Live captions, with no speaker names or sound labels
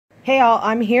Hey all,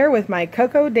 I'm here with my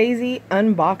Cocoa Daisy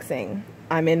unboxing.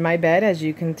 I'm in my bed, as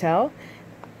you can tell.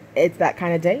 It's that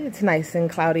kind of day. It's nice and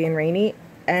cloudy and rainy,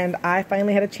 and I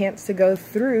finally had a chance to go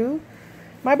through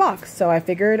my box. So I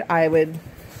figured I would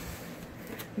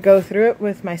go through it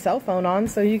with my cell phone on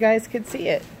so you guys could see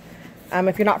it.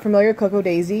 If you're not familiar, Cocoa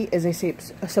Daisy is a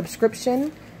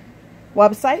subscription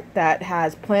website that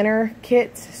has planner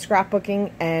kits,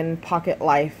 scrapbooking, and pocket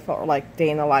life, or like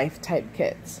day in the life type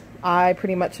kits. I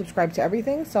pretty much subscribe to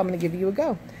everything, so I'm going to give you a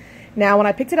go. Now, when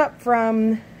I picked it up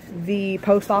from the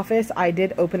post office, I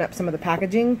did open up some of the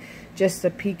packaging just to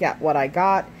peek at what I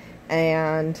got,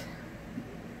 and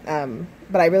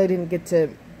but I really didn't get to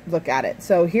look at it.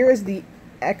 So here is the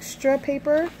extra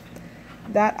paper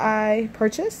that I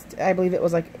purchased. I believe it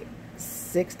was like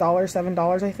 $6,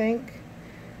 $7, I think.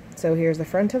 So here's the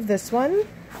front of this one,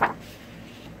 and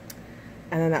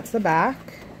then that's the back.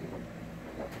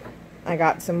 I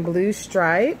got some blue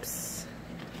stripes,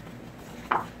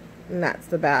 and that's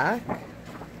the back.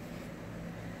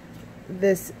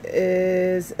 This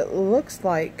is, it looks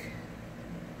like,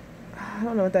 I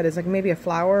don't know what that is, like maybe a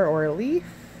flower or a leaf.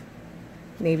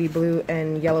 Navy blue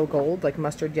and yellow gold, like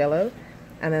mustard yellow.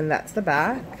 And then that's the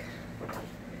back.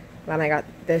 Then I got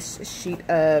this sheet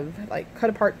of like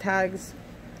cut apart tags,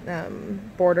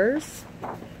 borders,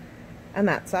 and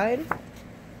that side.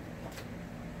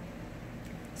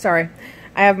 Sorry,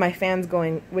 I have my fans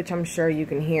going, which I'm sure you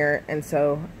can hear, and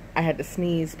so I had to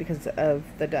sneeze because of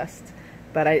the dust.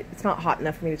 But it's not hot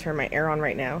enough for me to turn my air on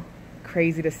right now.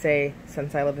 Crazy to say,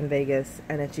 since I live in Vegas,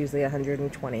 and it's usually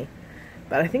 120.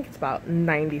 But I think it's about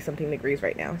 90 something degrees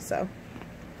right now, so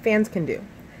fans can do.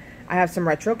 I have some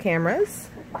retro cameras,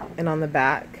 and on the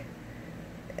back,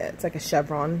 it's like a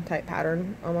chevron type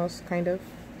pattern, almost, kind of.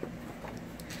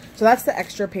 So that's the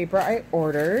extra paper I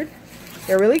ordered.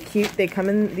 They're really cute. They come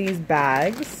in these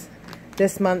bags.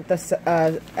 This month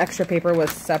the extra paper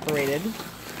was separated.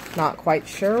 Not quite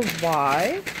sure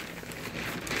why.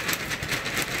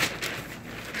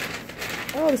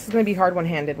 Oh, this is going to be hard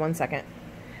one-handed. One second.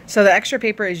 So the extra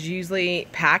paper is usually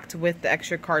packed with the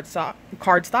extra cardstock.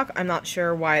 I'm not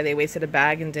sure why they wasted a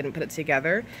bag and didn't put it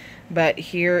together. But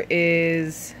here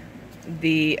is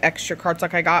the extra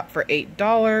cardstock I got for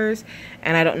 $8,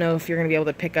 and I don't know if you're going to be able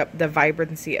to pick up the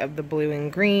vibrancy of the blue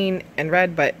and green and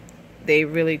red, but they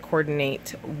really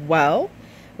coordinate well.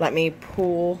 Let me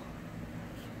pull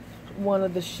one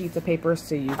of the sheets of paper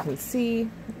so you can see.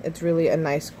 It's really a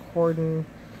nice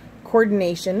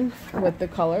coordination with the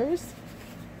colors.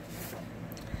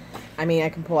 I mean, I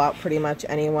can pull out pretty much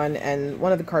anyone, and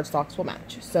one of the cardstocks will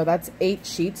match. So that's 8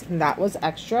 sheets, and that was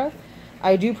extra.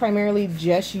 I do primarily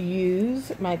just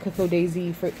use my Cocoa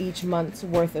Daisy for each month's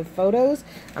worth of photos,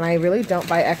 and I really don't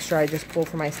buy extra. I just pull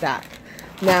from my stack.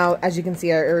 Now, as you can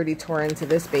see, I already tore into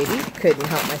this baby. Couldn't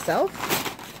help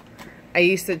myself. I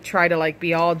used to try to like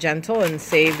be all gentle and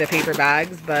save the paper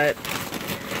bags, but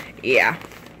yeah.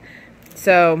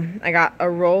 So I got a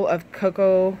roll of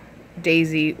Cocoa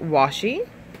Daisy washi,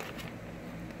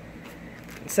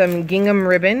 some gingham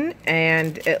ribbon,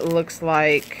 and it looks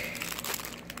like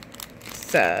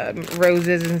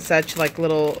roses and such, like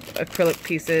little acrylic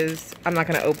pieces. I'm not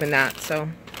going to open that. So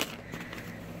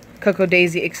Cocoa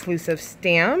Daisy exclusive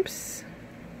stamps,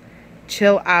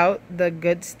 chill out, the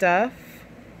good stuff,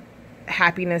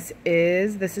 happiness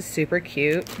is, this is super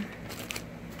cute.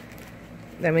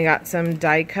 Then we got some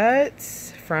die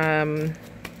cuts from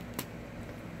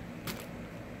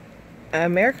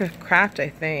America Craft, I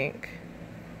think.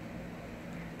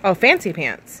 Oh, Fancy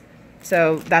Pants.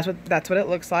 So that's what it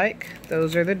looks like.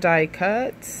 Those are the die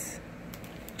cuts.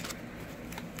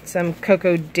 Some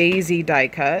Cocoa Daisy die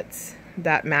cuts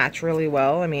that match really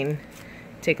well. I mean,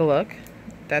 take a look.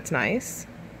 That's nice.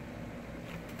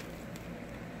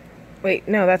 Wait,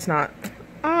 no, that's not.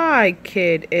 I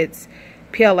kid. It's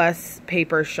PLS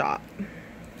Paper Shop.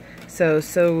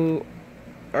 So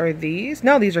are these?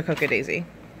 No, these are Cocoa Daisy.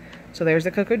 So there's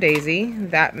the Cocoa Daisy.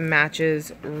 That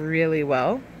matches really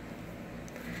well.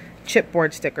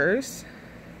 Chipboard stickers.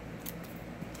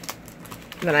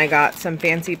 Then I got some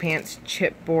Fancy Pants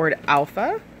Chipboard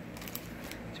Alpha.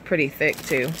 It's pretty thick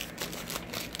too.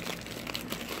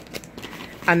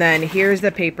 And then here's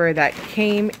the paper that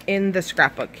came in the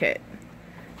scrapbook kit.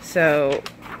 So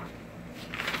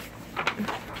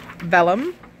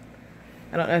vellum.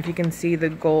 I don't know if you can see the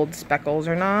gold speckles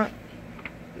or not.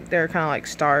 They're kind of like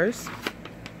stars.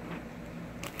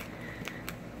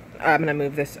 I'm gonna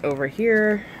move this over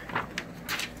here.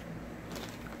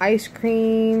 Ice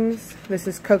creams. This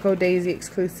is Cocoa Daisy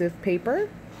exclusive paper.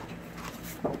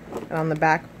 And on the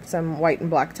back, some white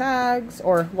and black tags,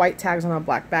 or white tags on a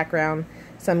black background.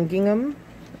 Some gingham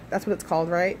That's what it's called,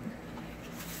 right?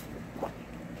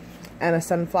 And a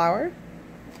sunflower.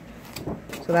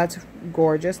 So that's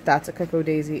gorgeous. That's a Cocoa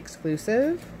Daisy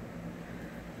exclusive.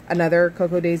 Another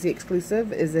Cocoa Daisy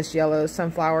exclusive is this yellow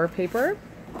sunflower paper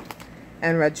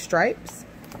and red stripes.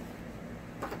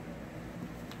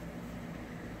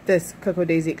 This Cocoa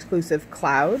Daisy exclusive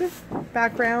cloud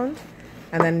background,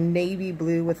 and then navy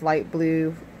blue with light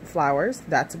blue flowers.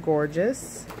 That's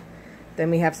gorgeous.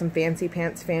 Then we have some Fancy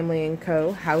Pants Family &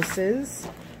 Co. houses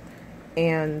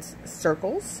and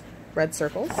circles, red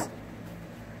circles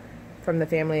from the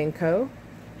Family & Co.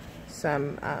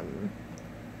 Some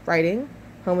writing.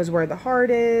 Home is where the heart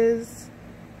is.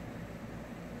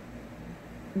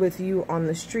 With you on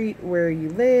the street where you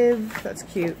live. That's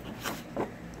cute.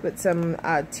 With some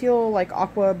teal, like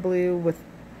aqua blue with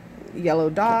yellow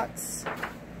dots.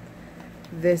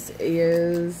 This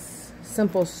is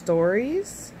Simple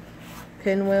Stories,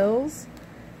 pinwheels,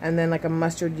 and then like a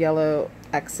mustard yellow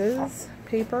X's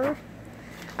paper.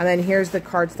 And then here's the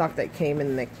cardstock that came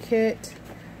in the kit.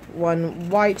 One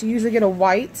white. You usually get a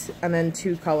white and then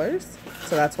 2 colors.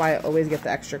 So that's why I always get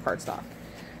the extra cardstock.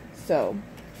 So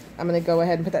I'm going to go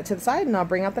ahead and put that to the side, and I'll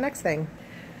bring out the next thing.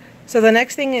 So the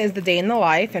next thing is the day in the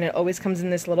life, and it always comes in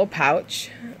this little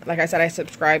pouch. Like I said, I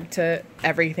subscribe to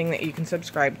everything that you can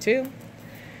subscribe to.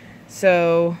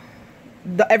 So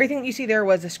everything that you see there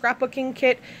was a scrapbooking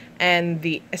kit and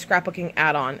the scrapbooking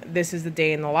add-on. This is the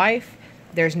day in the life.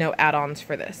 There's no add-ons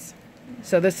for this.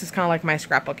 So this is kind of like my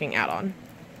scrapbooking add-on.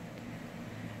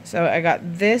 So I got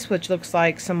this, which looks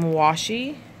like some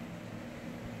washi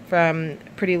from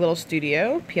Pretty Little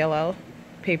Studio, PLL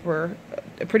paper,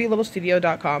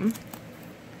 prettyllittlestudio.com.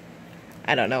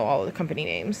 I don't know all of the company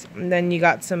names. And then you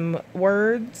got some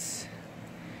words.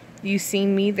 You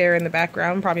seen me there in the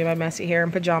background, probably my messy hair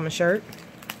and pajama shirt.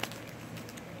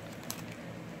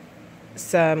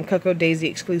 Some Cocoa Daisy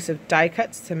exclusive die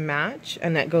cuts to match,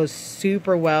 and that goes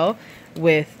super well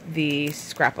with the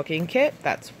scrapbooking kit.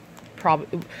 That's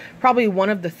probably one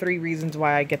of the 3 reasons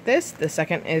why I get this. The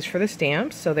second is for the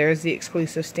stamps. So there's the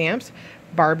exclusive stamps.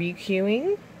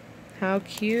 Barbecuing. How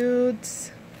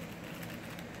cute.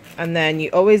 And then you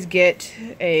always get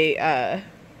a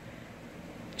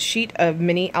sheet of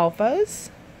mini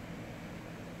alphas.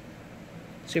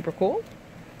 Super cool.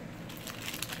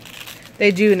 They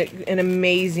do an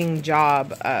amazing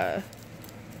job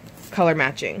color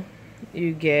matching.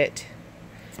 You get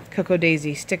Cocoa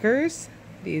Daisy stickers.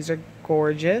 These are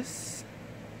gorgeous.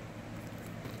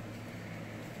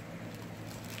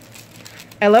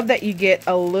 I love that you get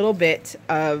a little bit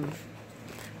of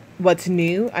what's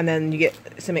new, and then you get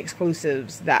some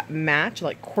exclusives that match,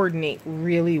 like coordinate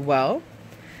really well.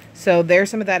 So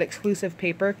there's some of that exclusive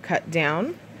paper cut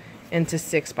down into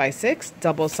 6x6,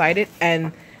 double-sided,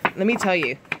 and let me tell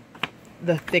you,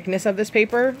 the thickness of this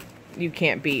paper, you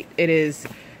can't beat. It is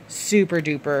super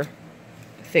duper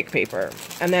thick paper.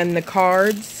 And then the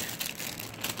cards,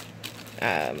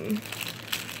 I'm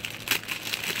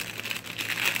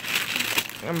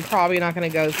probably not going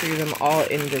to go through them all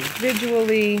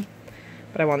individually,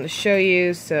 but I wanted to show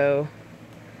you, so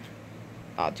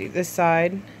I'll do this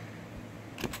side.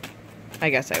 I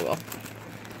guess I will,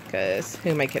 because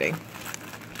who am I kidding?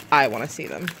 I want to see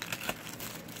them.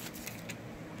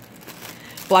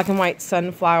 Black and white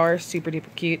sunflower, super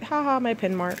duper cute. Haha, my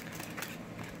pin mark.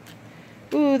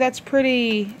 Ooh, that's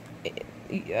pretty.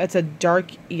 It's a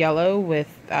dark yellow with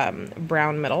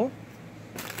brown middle.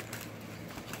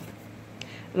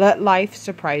 Let life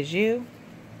surprise you.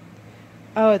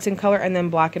 Oh, it's in color and then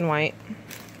black and white.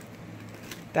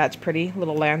 That's pretty.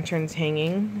 Little lanterns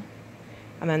hanging.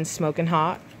 And then smoking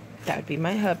hot. That would be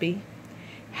my hubby.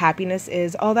 Happiness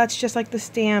is. Oh, that's just like the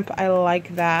stamp. I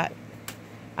like that.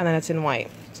 And then it's in white.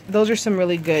 Those are some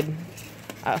really good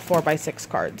 4x6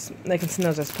 cards. I can send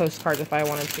those as postcards if I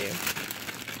wanted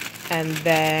to. And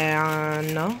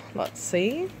then, let's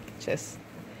see. Just,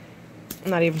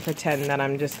 not even pretend that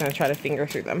I'm just going to try to finger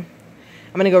through them.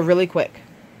 I'm going to go really quick.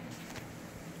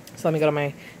 So let me go to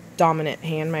my dominant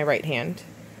hand, my right hand.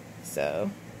 So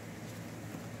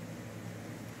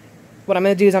what I'm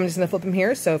going to do is I'm just going to flip them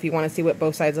here. So if you want to see what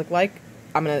both sides look like,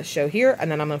 I'm going to show here,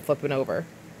 and then I'm going to flip it over.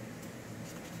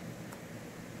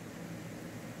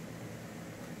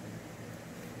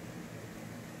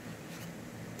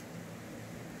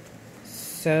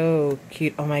 So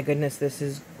cute. Oh my goodness, this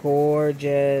is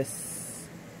gorgeous.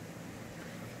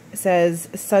 It says,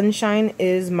 sunshine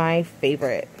is my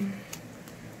favorite.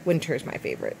 Winter is my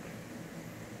favorite.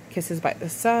 Kisses by the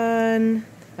sun.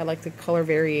 I like the color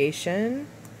variation.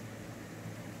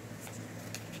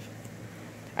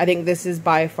 I think this is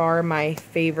by far my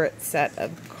favorite set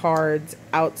of cards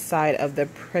outside of the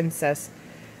princess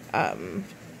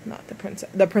Not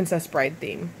the Princess Bride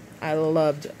theme. I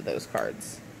loved those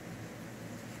cards.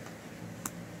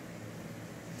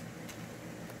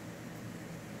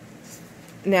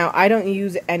 Now, I don't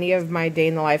use any of my day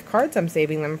in the life cards. I'm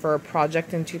saving them for a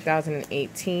project in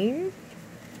 2018.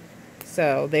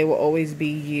 So they will always be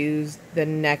used the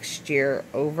next year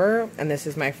over. And this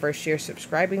is my first year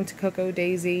subscribing to Cocoa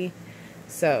Daisy.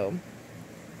 So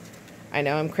I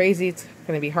know I'm crazy. It's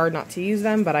going to be hard not to use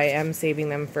them, but I am saving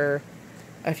them for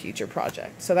a future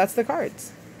project. So that's the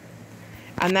cards.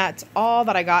 And that's all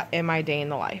that I got in my day in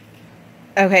the life.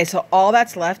 Okay, so all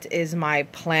that's left is my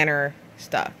planner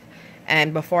stuff.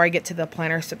 And before I get to the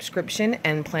planner subscription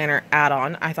and planner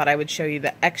add-on, I thought I would show you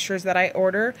the extras that I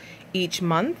order each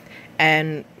month.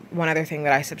 And one other thing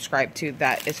that I subscribe to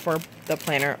that is for the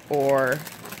planner or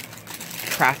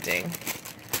crafting.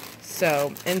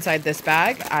 So inside this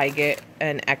bag, I get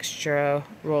an extra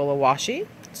roll of washi.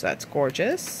 So that's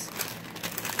gorgeous.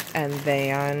 And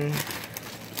then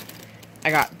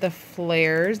I got the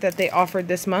flares that they offered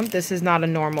this month. This is not a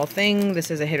normal thing.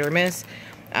 This is a hit or miss.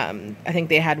 I think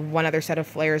they had one other set of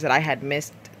flares that I had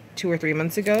missed 2 or 3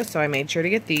 months ago, so I made sure to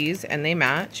get these, and they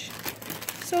match.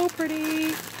 So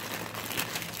pretty.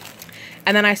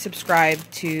 And then I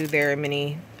subscribed to their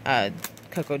mini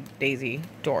Cocoa Daisy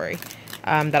Dori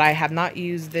that I have not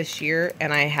used this year,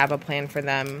 and I have a plan for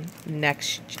them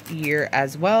next year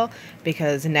as well,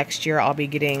 because next year I'll be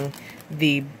getting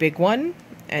the big one,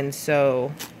 and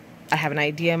so I have an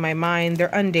idea in my mind. They're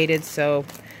undated, so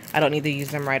I don't need to use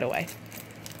them right away.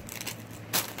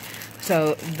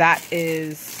 So that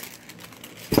is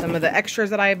some of the extras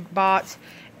that I bought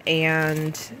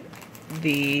and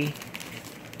the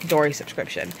Dori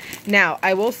subscription. Now,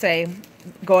 I will say,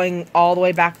 going all the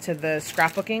way back to the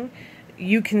scrapbooking,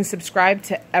 you can subscribe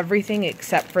to everything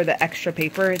except for the extra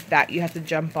paper that you have to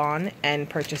jump on and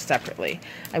purchase separately.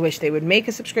 I wish they would make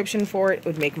a subscription for it. It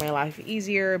would make my life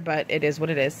easier, but it is what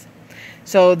it is.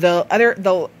 So the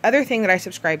other thing that I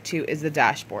subscribe to is the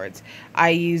dashboards. I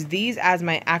use these as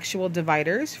my actual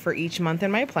dividers for each month in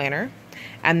my planner.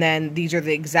 And then these are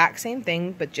the exact same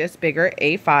thing, but just bigger,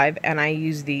 A5, and I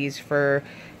use these for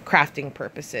crafting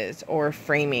purposes or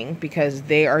framing because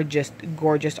they are just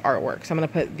gorgeous artwork. So I'm going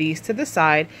to put these to the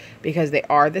side because they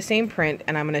are the same print,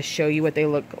 and I'm going to show you what they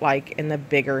look like in the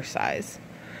bigger size.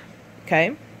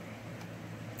 Okay?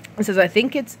 It says, I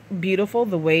think it's beautiful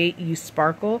the way you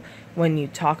sparkle when you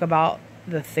talk about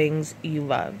the things you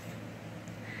love.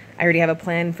 I already have a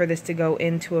plan for this to go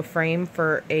into a frame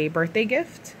for a birthday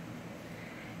gift.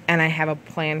 And I have a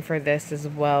plan for this as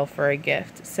well for a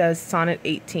gift. It says Sonnet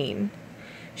 18.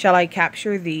 Shall I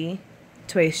capture thee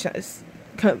to a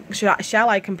shall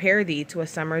I compare thee to a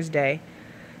summer's day?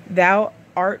 Thou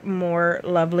art more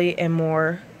lovely and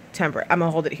more temperate. I'm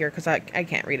gonna hold it here because I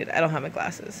can't read it. I don't have my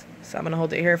glasses. So I'm gonna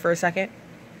hold it here for a second.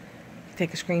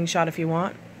 Take a screenshot if you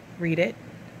want. Read it.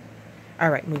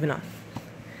 Alright, moving on.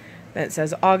 Then it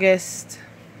says August.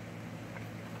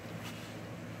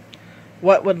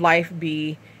 What would life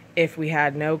be if we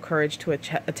had no courage to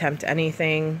attempt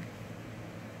anything?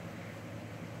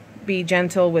 Be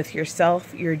gentle with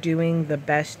yourself. You're doing the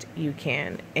best you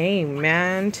can.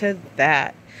 Amen to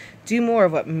that. Do more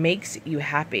of what makes you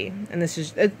happy. And this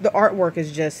is, the artwork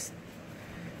is just,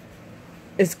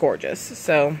 it's gorgeous.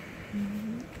 So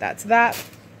that's that.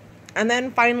 And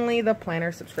then finally the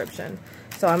planner subscription.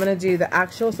 So I'm going to do the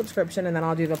actual subscription and then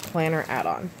I'll do the planner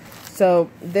add-on.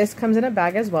 So this comes in a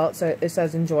bag as well. So it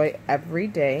says enjoy every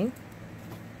day.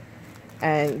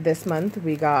 And this month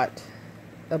we got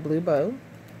a blue bow.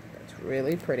 That's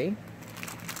really pretty.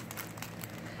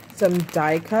 Some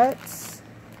die cuts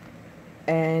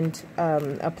and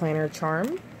a planner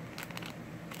charm.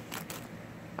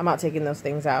 I'm not taking those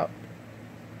things out.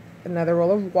 Another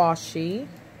roll of washi.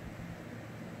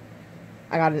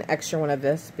 I got an extra one of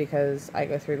this because I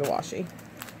go through the washi.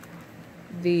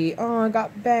 Oh, I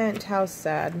got bent. How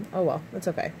sad. Oh well, it's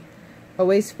okay.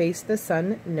 Always face the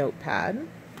sun notepad.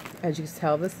 As you can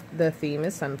tell, the theme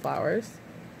is sunflowers.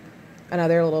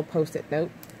 Another little post-it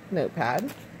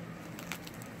notepad.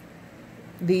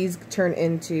 These turn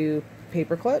into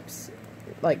paper clips,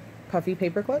 like puffy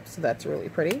paper clips, so that's really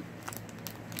pretty.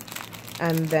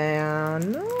 And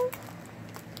then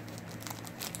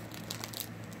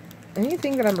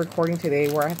anything that I'm recording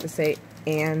today where I have to say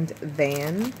and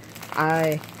then,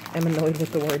 I am annoyed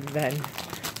with the word then.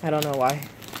 I don't know why.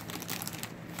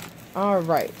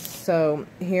 Alright, so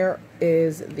here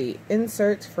is the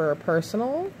insert for a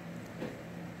personal.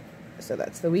 So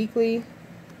that's the weekly,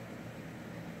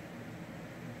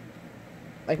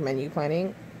 like menu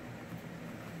planning.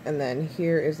 And then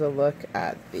here is a look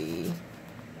at the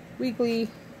weekly,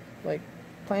 like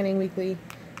planning weekly.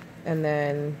 And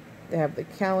then they have the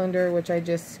calendar, which I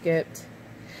just skipped.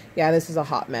 Yeah, this is a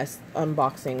hot mess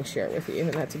unboxing, share it with you,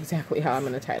 and that's exactly how I'm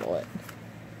going to title it.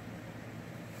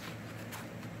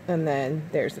 And then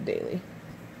there's the daily.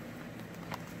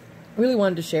 I really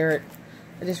wanted to share it.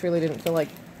 I just really didn't feel like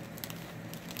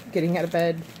getting out of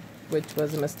bed, which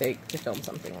was a mistake to film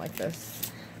something like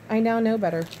this. I now know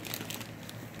better.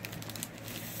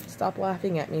 Stop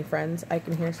laughing at me, friends. I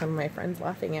can hear some of my friends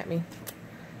laughing at me.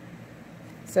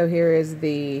 So here is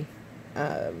the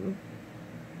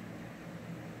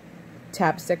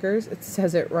tab stickers. It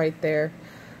says it right there.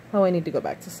 Oh, I need to go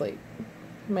back to sleep.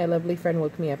 My lovely friend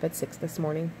woke me up at 6 this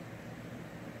morning.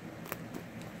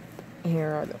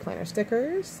 Here are the planner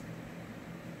stickers.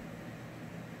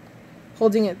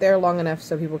 Holding it there long enough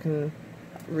so people can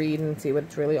read and see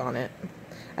what's really on it.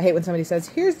 I hate when somebody says,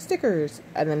 here's the stickers,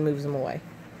 and then moves them away.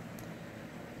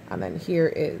 And then here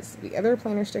is the other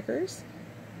planner stickers.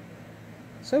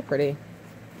 So pretty.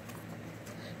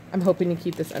 I'm hoping to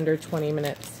keep this under 20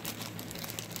 minutes.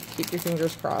 Keep your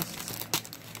fingers crossed.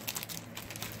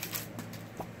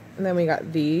 And then we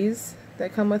got these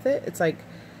that come with it. It's like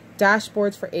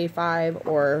dashboards for A5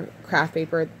 or craft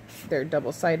paper. They're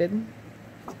double-sided.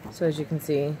 So as you can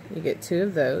see, you get 2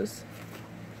 of those.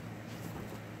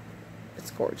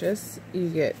 It's gorgeous. You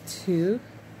get 2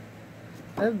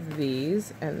 of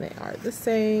these, and they are the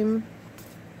same.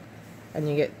 And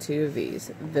you get 2 of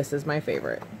these. This is my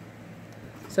favorite.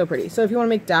 So pretty. So if you want to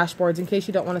make dashboards, in case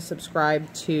you don't want to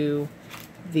subscribe to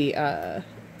the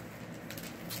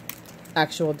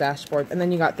actual dashboard, and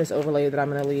then you got this overlay that I'm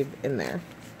going to leave in there.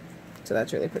 So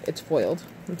that's really pretty. It's foiled.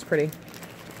 It's pretty.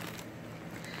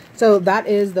 So that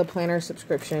is the planner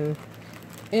subscription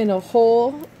in a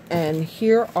whole, and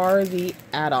here are the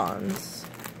add-ons.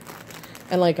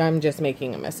 And like, I'm just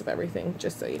making a mess of everything,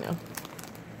 just so you know.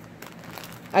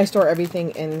 I store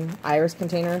everything in iris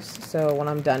containers, so when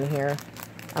I'm done here,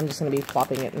 I'm just going to be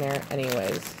plopping it in there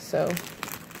anyways. So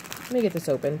let me get this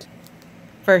opened.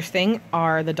 First thing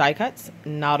are the die cuts.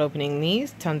 Not opening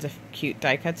these. Tons of cute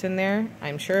die cuts in there.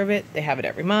 I'm sure of it. They have it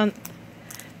every month.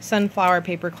 Sunflower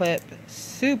paper clip.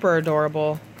 Super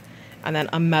adorable. And then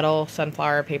a metal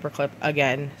sunflower paper clip.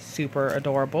 Again, super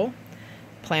adorable.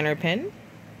 Planner pin.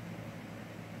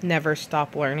 Never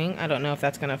stop learning. I don't know if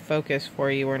that's going to focus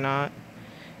for you or not.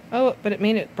 Oh, but it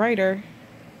made it brighter.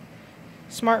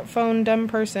 Smartphone dumb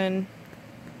person.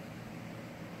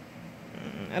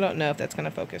 I don't know if that's going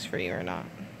to focus for you or not.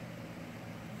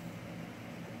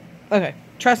 Okay,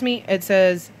 trust me, it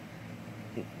says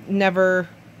never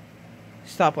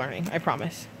stop learning, I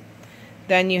promise.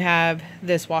 Then you have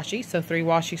this washi, so 3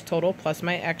 washis total plus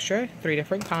my extra, 3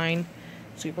 different kind.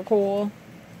 Super cool.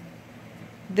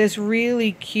 This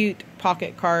really cute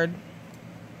pocket card,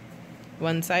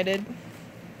 one-sided.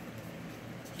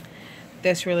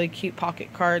 This really cute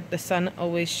pocket card, the sun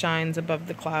always shines above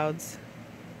the clouds.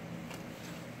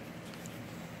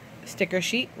 Sticker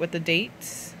sheet with the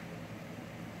dates.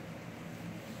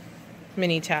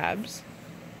 Mini tabs.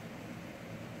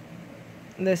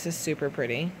 This is super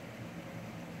pretty.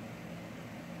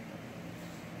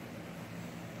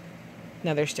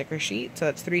 Another sticker sheet, so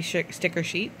that's 3 sticker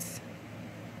sheets.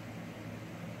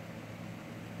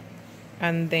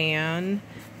 And then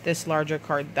this larger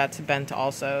card that's bent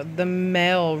also. The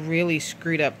mail really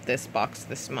screwed up this box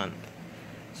this month,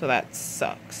 so that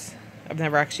sucks. I've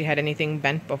never actually had anything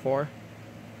bent before.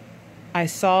 I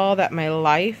saw that my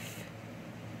life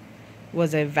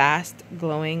was a vast,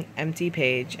 glowing, empty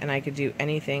page, and I could do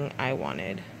anything I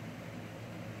wanted.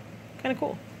 Kind of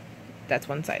cool. That's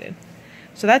one-sided.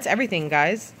 So that's everything,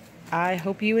 guys. I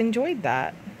hope you enjoyed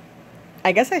that.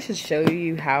 I guess I should show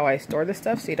you how I store this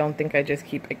stuff so you don't think I just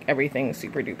keep like, everything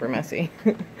super duper messy.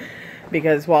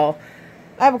 Because, well,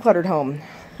 I have a cluttered home.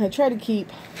 I try to keep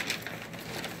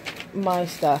my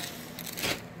stuff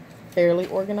fairly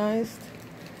organized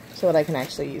so that I can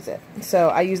actually use it. So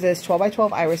I use this 12 by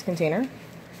 12 iris container.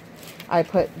 I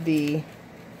put the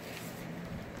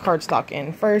cardstock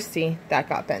in first. See, that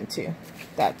got bent too.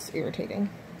 That's irritating.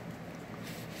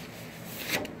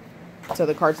 So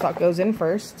the cardstock goes in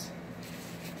first.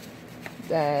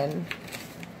 Then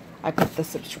I put the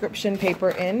subscription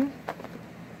paper in.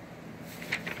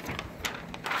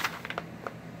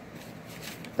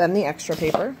 Then the extra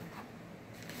paper.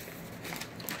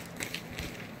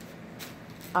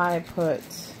 I put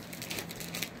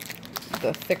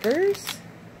the thickers.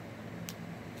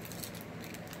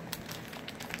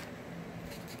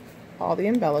 All the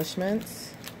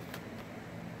embellishments.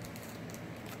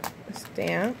 The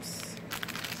stamps.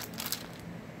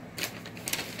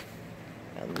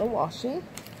 And the washi.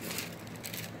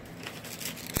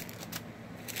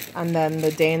 And then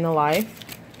the day in the life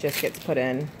just gets put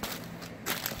in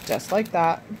just like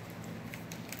that.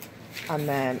 And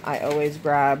then I always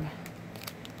grab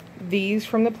these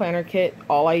from the planner kit.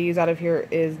 All I use out of here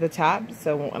is the tabs.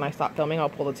 So when I stop filming, I'll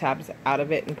pull the tabs out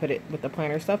of it and put it with the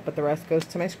planner stuff. But the rest goes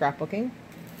to my scrapbooking.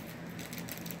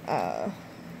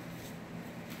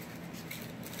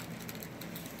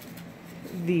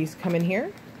 These come in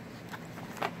here.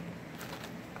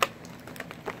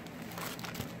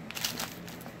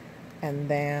 And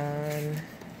then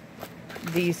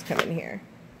these come in here.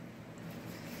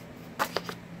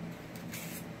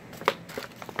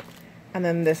 And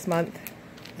then this month,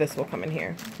 this will come in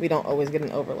here. We don't always get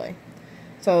an overlay.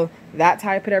 So that's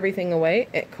how I put everything away.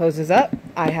 It closes up.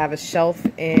 I have a shelf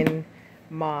in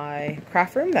my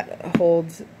craft room that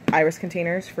holds iris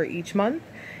containers for each month.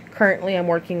 Currently, I'm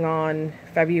working on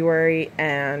February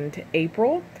and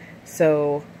April.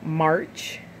 So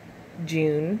March,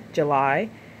 June, July,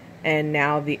 and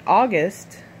now the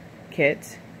August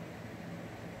kit.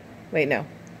 Wait, no.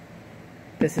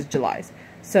 This is July's.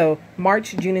 So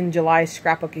March, June, and July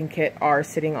scrapbooking kit are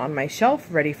sitting on my shelf,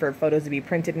 ready for photos to be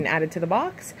printed and added to the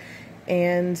box.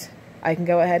 And I can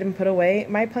go ahead and put away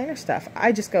my planner stuff.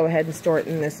 I just go ahead and store it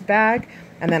in this bag.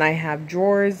 And then I have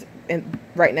drawers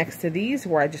right next to these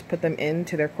where I just put them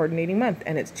into their coordinating month.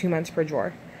 And it's 2 months per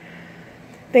drawer.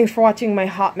 Thanks for watching my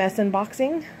hot mess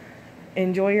unboxing.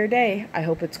 Enjoy your day. I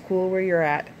hope it's cool where you're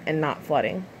at and not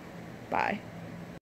flooding. Bye.